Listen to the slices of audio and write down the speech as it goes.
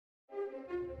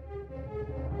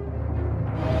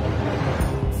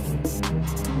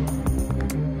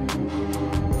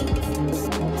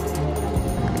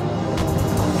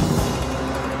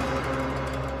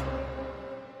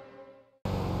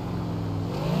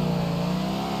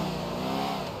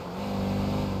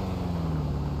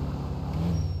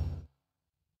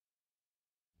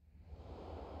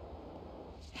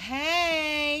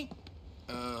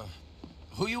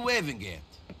waving at?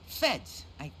 Feds,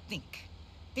 I think.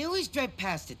 They always drive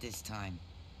past at this time.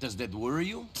 Does that worry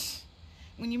you?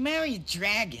 When you marry a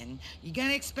dragon, you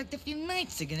gotta expect a few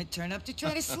knights are gonna turn up to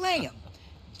try to slay him.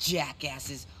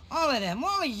 Jackasses. All of them,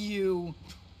 all of you.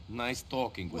 Nice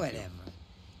talking with Whatever.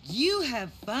 You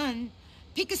have fun.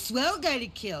 Pick a swell guy to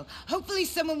kill. Hopefully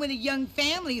someone with a young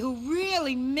family who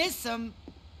really miss him.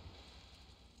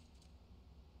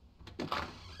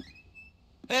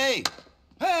 Hey!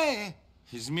 Hey!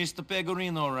 Is Mr.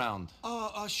 Pegorino around?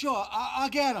 Sure. I'll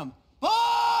get him.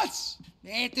 Boss!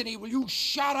 Anthony, will you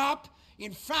shut up?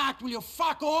 In fact, will you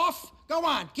fuck off? Go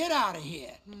on, get out of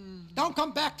here. Don't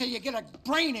come back till you get a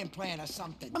brain implant or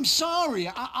something. I'm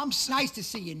sorry. I'm nice to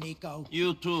see you, Nico.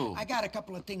 You too. I got a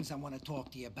couple of things I want to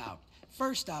talk to you about.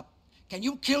 First up, can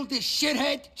you kill this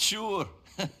shithead? Sure.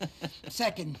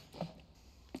 Second,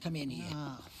 come in here.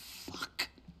 Fuck.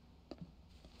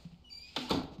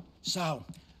 So,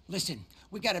 listen,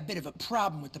 we got a bit of a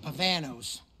problem with the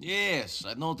Pavanos. Yes,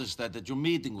 I noticed that at your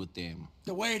meeting with them.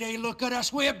 The way they look at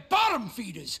us, we're bottom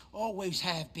feeders. Always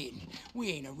have been.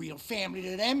 We ain't a real family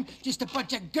to them, just a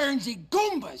bunch of Guernsey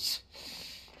Goombas.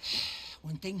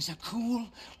 When things are cool,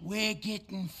 we're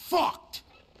getting fucked.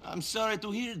 I'm sorry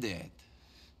to hear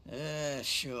that.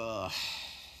 Sure.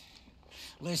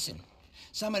 Listen,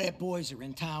 some of their boys are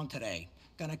in town today.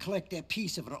 Gonna collect their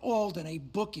piece of an Alderney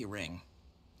bookie ring.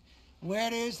 Where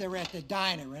it is, they're at the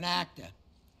diner in Acta.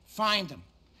 Find them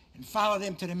and follow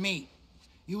them to the meet.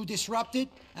 You disrupt it,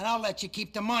 and I'll let you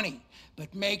keep the money.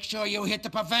 But make sure you hit the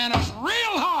Pavanos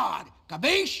real hard.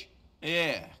 Capiche?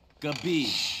 Yeah,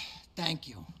 capiche. Thank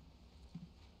you.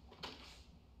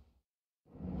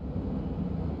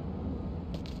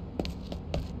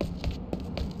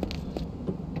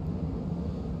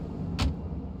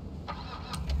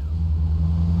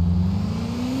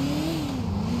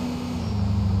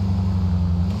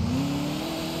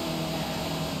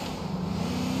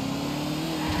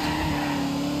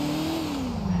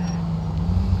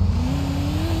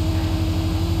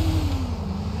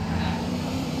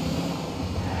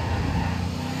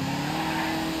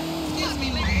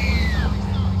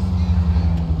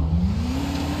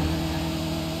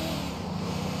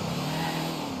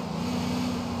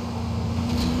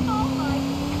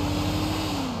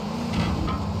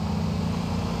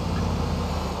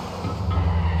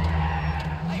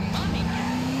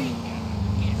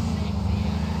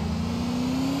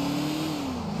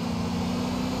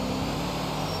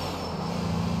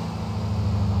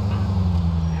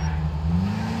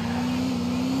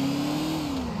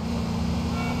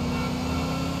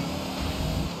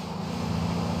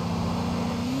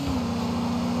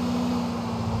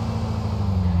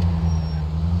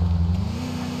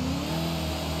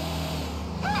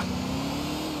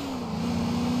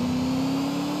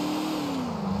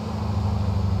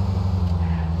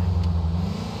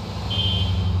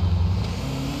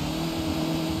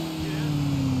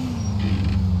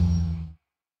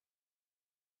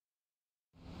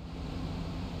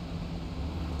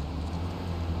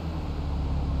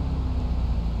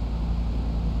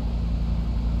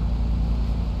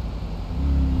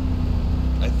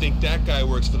 I think that guy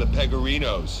works for the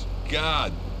Pegorinos.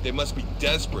 God, they must be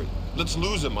desperate. Let's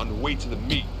lose him on the way to the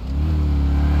meet.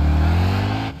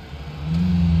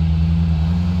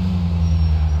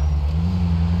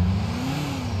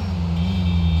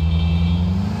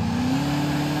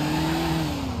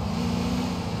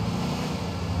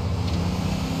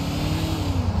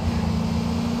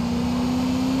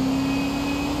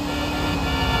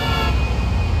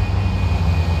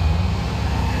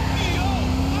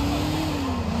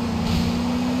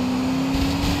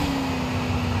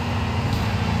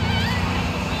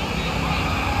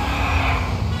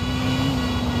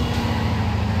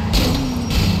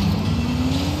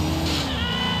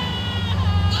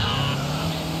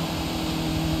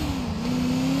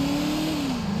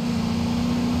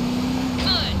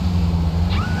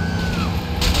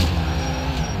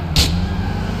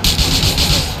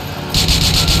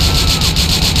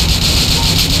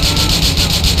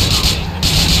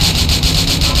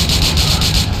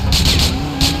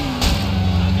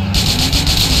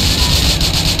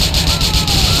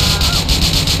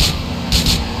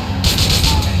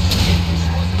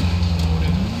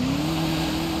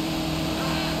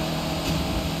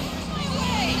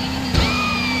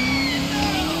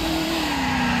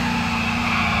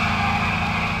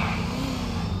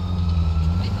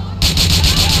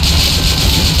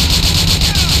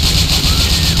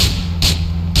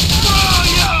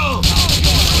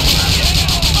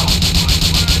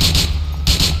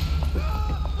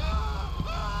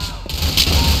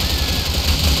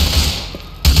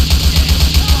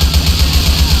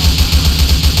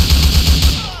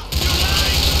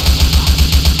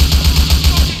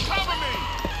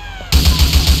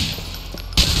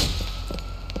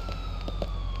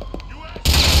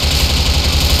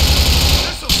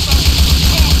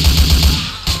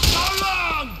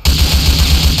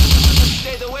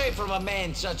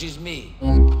 such as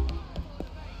me.